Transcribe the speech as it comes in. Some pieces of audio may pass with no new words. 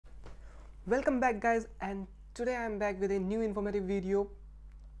Welcome back guys, and today I am back with a new informative video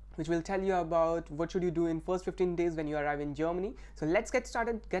which will tell you about what should you do in first 15 days when you arrive in Germany. So let's get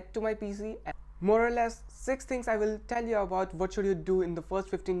started, get to my PC, and more or less 6 things I will tell you about what should you do in the first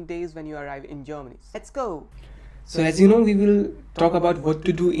 15 days when you arrive in Germany. Let's go. So as you know, we will talk about what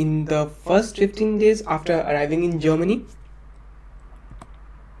to do in the first 15 days after arriving in Germany.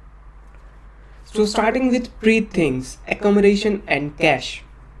 So starting with pre-things, accommodation and cash.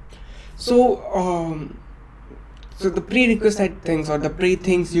 So the prerequisite things or the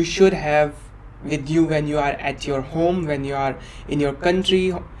pre-things you should have with you when you are at your home, when you are in your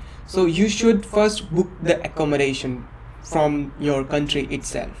country. So you should first book the accommodation from your country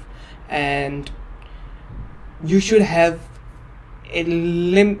itself, and you should have a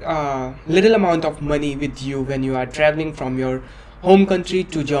little amount of money with you when you are traveling from your home country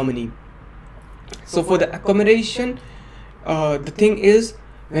to Germany. So for the accommodation, the thing is,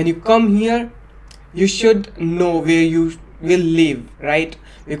 when you come here, you should know where you will live, right?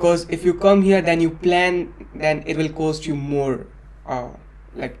 Because if you come here, then you plan, then it will cost you more.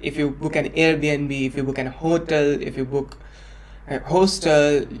 Like if you book an Airbnb, if you book an hotel, if you book a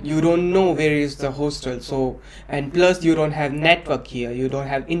hostel, you don't know where is the hostel. So, and plus you don't have network here, you don't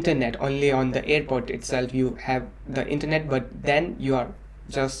have internet. Only on the airport itself you have the internet, but then you are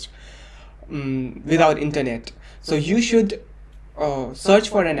just without internet. So you should search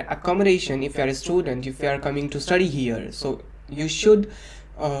for an accommodation if you are a student, if you are coming to study here. So you should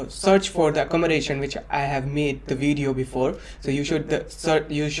search for the accommodation, which I have made the video before. So you should search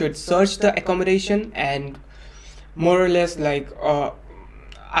the accommodation, and more or less like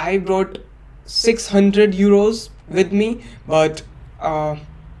I brought 600 euros with me, but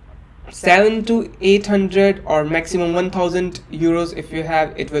 7 to 800 or maximum 1000 euros if you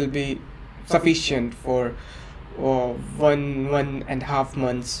have, it will be sufficient for 1.5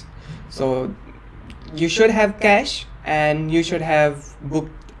 months. So you should have cash, and you should have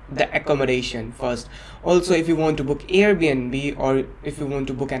booked the accommodation first. Also, if you want to book Airbnb, or if you want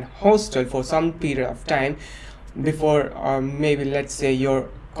to book an hostel for some period of time before, maybe let's say your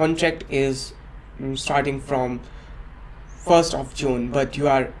contract is starting from 1st of June, but you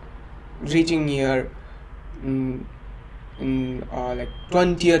are reaching here in like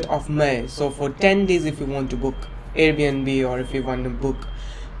 20th of May. So for 10 days, if you want to book Airbnb or if you want to book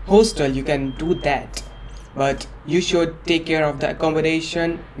hostel, you can do that, but you should take care of the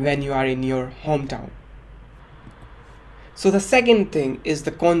accommodation when you are in your hometown. So the second thing is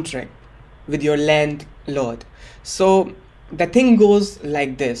the contract with your landlord. So the thing goes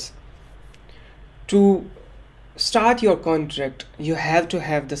like this: to start your contract, you have to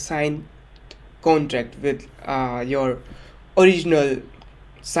have the signed contract with your original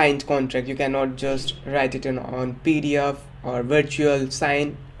signed contract. You cannot just write it in on PDF or virtual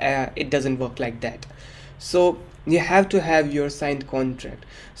sign. It doesn't work like that. So you have to have your signed contract.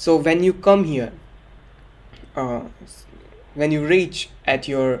 So when you come here, when you reach at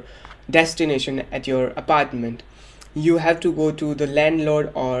your destination, at your apartment, you have to go to the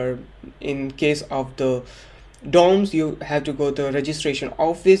landlord, or in case of the dorms, you have to go to the registration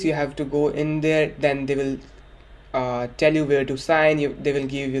office. You have to go in there, then they will tell you where to sign. They will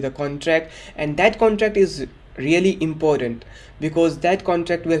give you the contract, and that contract is really important because that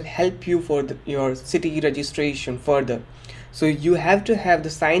contract will help you for your city registration further. So you have to have the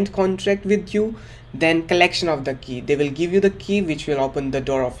signed contract with you, then collection of the key. They will give you the key which will open the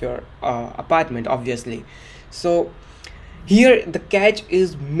door of your apartment, obviously. So here the catch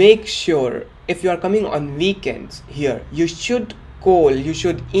is, make sure if you are coming on weekends here, you should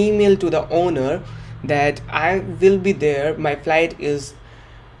email to the owner that I will be there, my flight is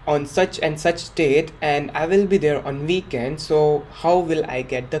on such and such date, and I will be there on weekend, so how will I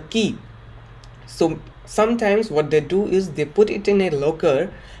get the key? So sometimes what they do is they put it in a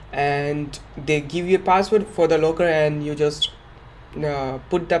locker, and they give you a password for the locker, and you just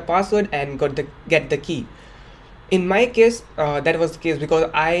put the password and get the key. In my case, that was the case because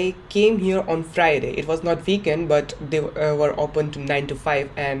I came here on Friday. It was not weekend, but they were open to 9 to 5,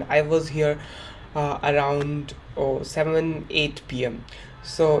 and I was here around 7-8 p.m.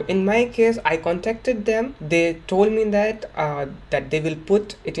 So in my case, I contacted them. They told me that that they will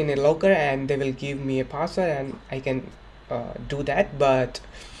put it in a locker and they will give me a password, and I can do that. But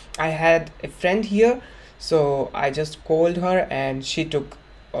I had a friend here, so I just called her and she took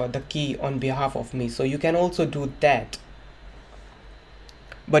the key on behalf of me. So you can also do that,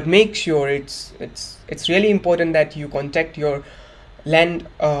 but make sure it's really important that you contact your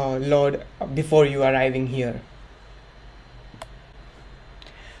landlord before you arriving here.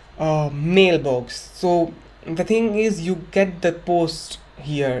 Mailbox. So the thing is, you get the post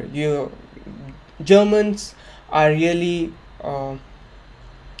here. Germans are really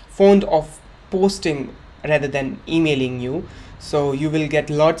fond of posting rather than emailing you, so you will get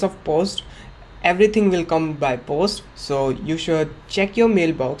lots of post. Everything will come by post, so you should check your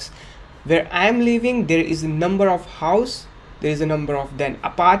mailbox. Where I am living, there is a number of house, there is a number of then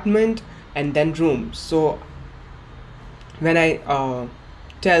apartment, and then room. So when I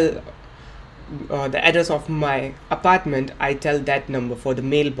tell the address of my apartment, I tell that number for the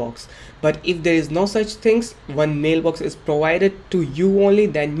mailbox. But if there is no such things, one mailbox is provided to you only,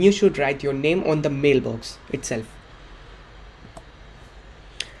 then you should write your name on the mailbox itself.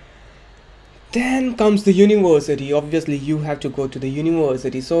 Then comes the university. Obviously you have to go to the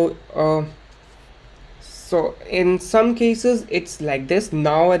university. So in some cases it's like this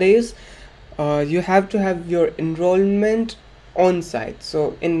nowadays. You have to have your enrollment on site.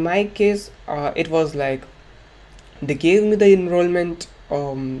 So in my case, it was like they gave me the enrollment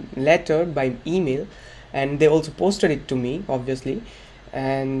letter by email, and they also posted it to me, obviously,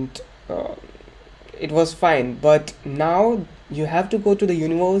 and it was fine. But now you have to go to the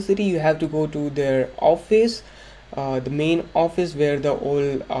university, you have to go to their office, the main office where the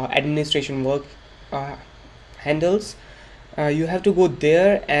whole administration work uh, handles. You have to go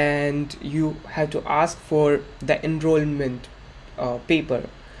there and you have to ask for the enrollment paper.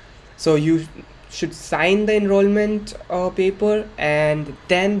 So you should sign the enrollment paper, and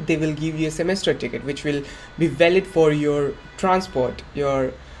then they will give you a semester ticket which will be valid for your transport,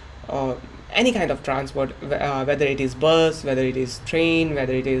 your uh, any kind of transport, whether it is bus, whether it is train,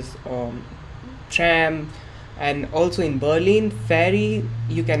 whether it is tram. And also in Berlin, ferry,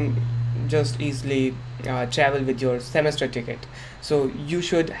 you can just easily travel with your semester ticket. So you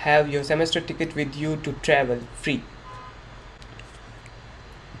should have your semester ticket with you to travel free.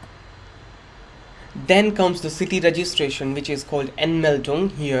 Then comes the city registration, which is called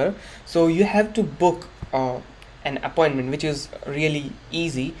Anmeldung here. So you have to book an appointment, which is really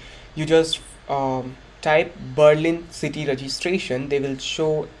easy. You just type Berlin city registration. They will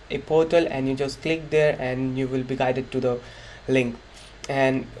show a portal, and you just click there and you will be guided to the link.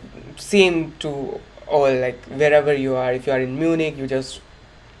 And same to all, like wherever you are. If you are in Munich, you just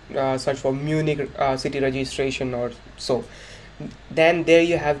search for Munich city registration or so. Then there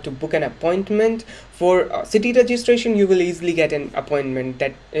you have to book an appointment. For city registration, you will easily get an appointment.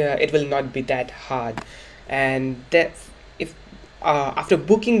 That it will not be that hard. And that if after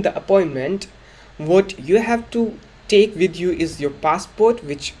booking the appointment, what you have to take with you is your passport,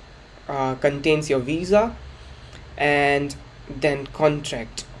 which contains your visa, and then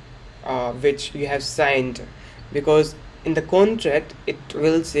contract, which you have signed, because in the contract it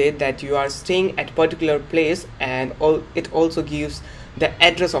will say that you are staying at particular place, and it also gives the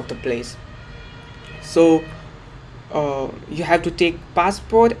address of the place. So you have to take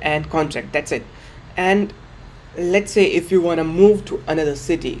passport and contract, that's it. And let's say if you want to move to another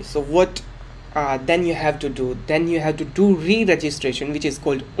city, so what then you have to do, re-registration, which is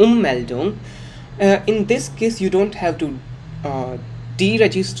called Ummeldung. In this case, you don't have to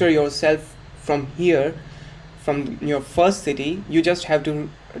deregister yourself from here, from your first city. You just have to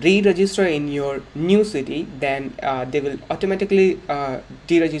re-register in your new city. Then they will automatically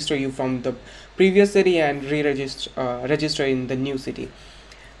deregister you from the previous city and register in the new city.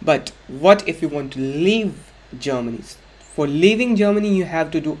 But what if you want to leave Germany? For leaving Germany, you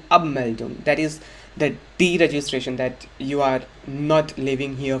have to do Abmeldung. That is the deregistration, that you are not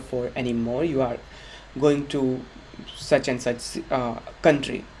living here for anymore. You are going to such and such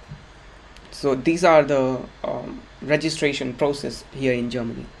country. So these are the registration process here in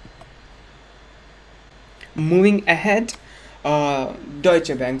Germany. Moving ahead,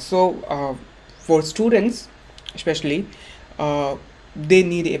 Deutsche Bank. So for students especially, they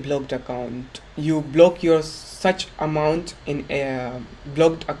need a blocked account. You block your such amount in a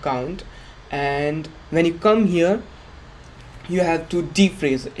blocked account, and when you come here you have to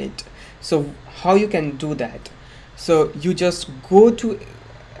defreeze it. So how you can do that? So you just go to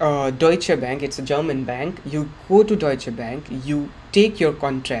Deutsche Bank. It's a German bank. You go to Deutsche Bank, you take your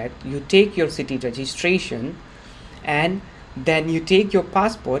contract, you take your city registration, and then you take your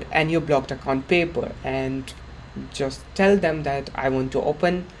passport and your blocked account paper, and just tell them that I want to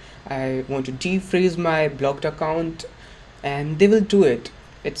defreeze my blocked account, and they will do it.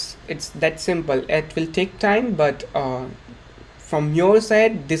 It's that simple. It will take time, but from your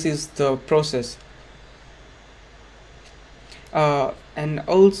side, this is the process. And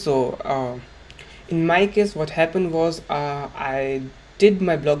also, in my case, what happened was I did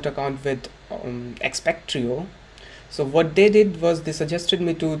my blocked account with Expectrio. So what they did was they suggested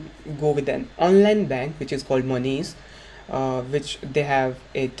me to go with an online bank which is called Monies. which they have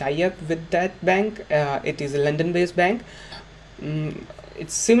a tie-up with that bank. It is a London-based bank. Mm,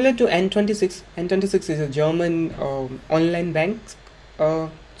 it's similar to N26. N26 is a German online bank,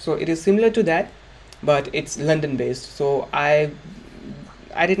 so it is similar to that, but it's London-based. So I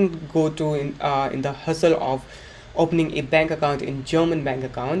didn't go to in the hustle of opening a bank account in German bank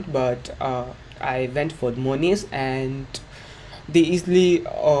account, but I went for monies, and they easily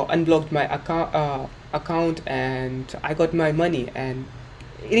unblocked my account, and I got my money, and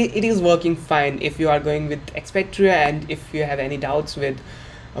it is working fine. If you are going with Expectria, and if you have any doubts with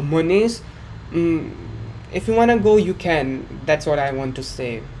monies, mm, if you want to go, you can. That's what I want to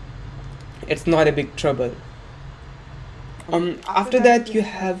say. It's not a big trouble. After that, you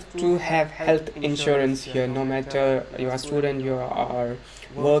have to have health insurance here, no matter you are a student, you are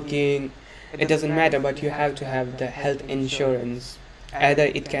working, it doesn't matter, but you have to have the health insurance. Either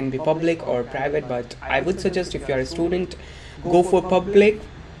it can be public or private, but I would suggest if you are a student, go for public.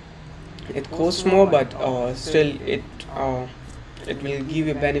 It costs more, but still it will give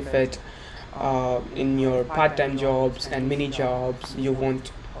you benefit in your part-time jobs and mini jobs. You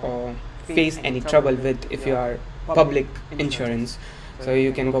won't face any trouble with if you are public insurance. So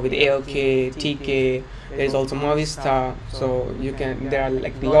you can go with AOK, TK. There is also Movistar. So you can. There are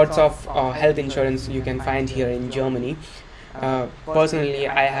like lots of health insurance you can find here in Germany. Personally,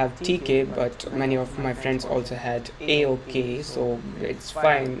 I have TK, but many of my friends also had AOK, so it's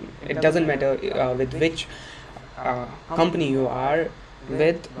fine. It doesn't matter with which company you are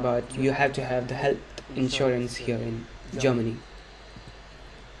with, but you have to have the health insurance here in Germany.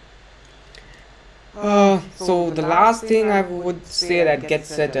 So the last thing I would say, that get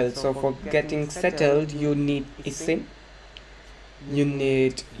settled. So for getting settled, you need a SIM, you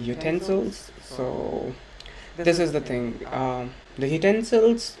need utensils. So this is the thing. The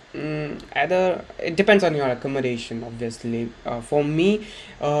utensils, either it depends on your accommodation, obviously. For me,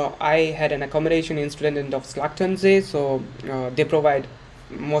 I had an accommodation in Student of Slachtensee, so they provide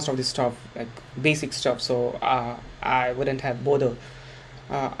most of the stuff, like basic stuff. So I wouldn't have bother.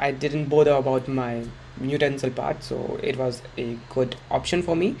 I didn't bother about my utensil part, so it was a good option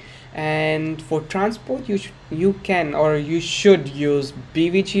for me. And for transport, you can or you should use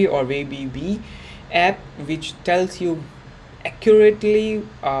BVG or VBB app, which tells you accurately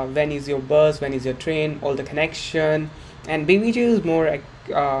when is your bus, when is your train, all the connection. And BVG is more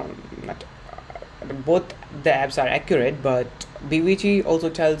not, both the apps are accurate, but BVG also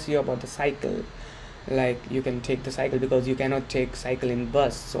tells you about the cycle, like you can take the cycle, because you cannot take cycle in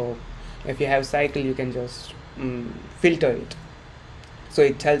bus. So if you have cycle, you can just filter it, so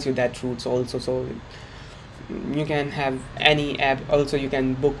it tells you that routes also. So you can have any app. Also you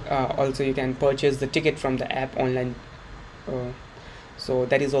can book, also you can purchase the ticket from the app online. So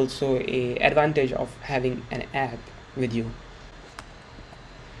that is also a advantage of having an app with you.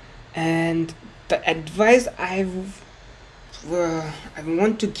 And the advice I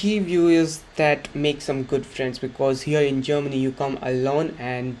want to give you is that make some good friends, because here in Germany you come alone,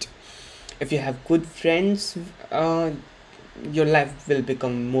 and if you have good friends, your life will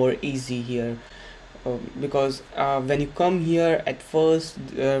become more easy here. Because when you come here, at first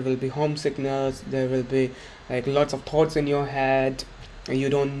there will be homesickness, there will be like lots of thoughts in your head. You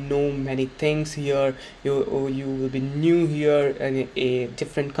don't know many things here. You will be new here in a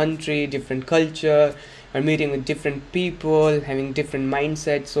different country, different culture, or meeting with different people, having different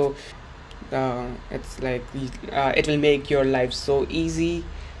mindsets. So it's like it will make your life so easy.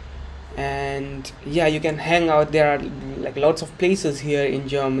 And yeah, you can hang out. There are like lots of places here in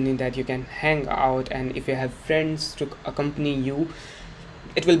Germany that you can hang out, and if you have friends to accompany you,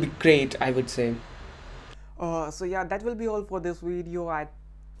 it will be great, I would say. So yeah, that will be all for this video. I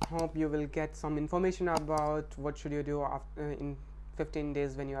hope you will get some information about what should you do after in 15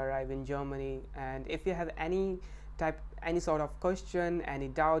 days when you arrive in Germany. And if you have any sort of question, any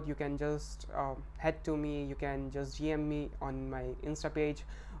doubt, you can just head to me. You can just GM me on my Insta page,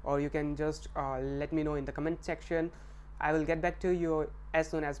 or you can just let me know in the comment section. I will get back to you as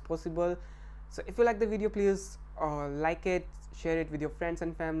soon as possible. So if you like the video, please like it, share it with your friends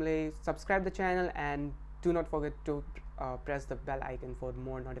and family, subscribe the channel, and do not forget to press the bell icon for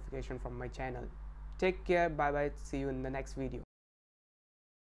more notification from my channel. Take care, bye bye, see you in the next video.